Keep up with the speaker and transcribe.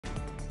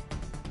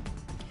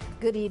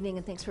Good evening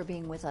and thanks for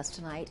being with us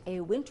tonight. A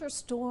winter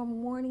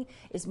storm warning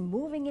is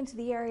moving into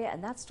the area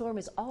and that storm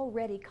is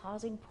already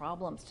causing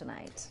problems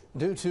tonight.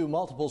 Due to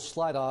multiple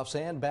slide-offs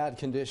and bad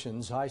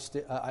conditions,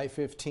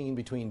 I-15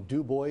 between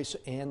Dubois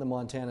and the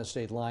Montana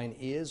state line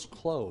is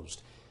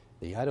closed.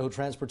 The Idaho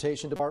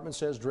Transportation Department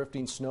says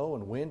drifting snow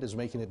and wind is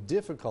making it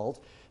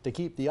difficult to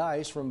keep the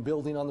ice from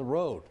building on the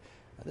road.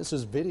 This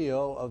is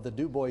video of the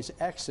Dubois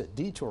exit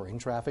detouring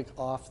traffic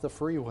off the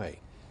freeway.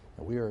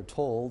 We are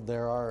told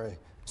there are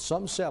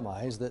some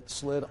semis that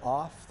slid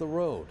off the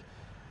road.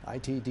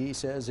 ITD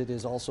says it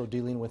is also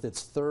dealing with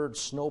its third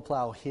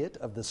snowplow hit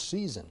of the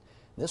season.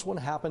 This one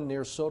happened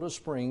near Soda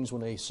Springs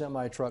when a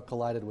semi-truck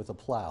collided with a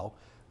plow.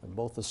 And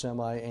both the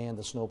semi and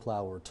the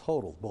snowplow were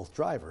totaled. Both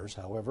drivers,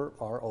 however,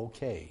 are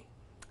okay.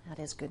 That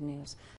is good news.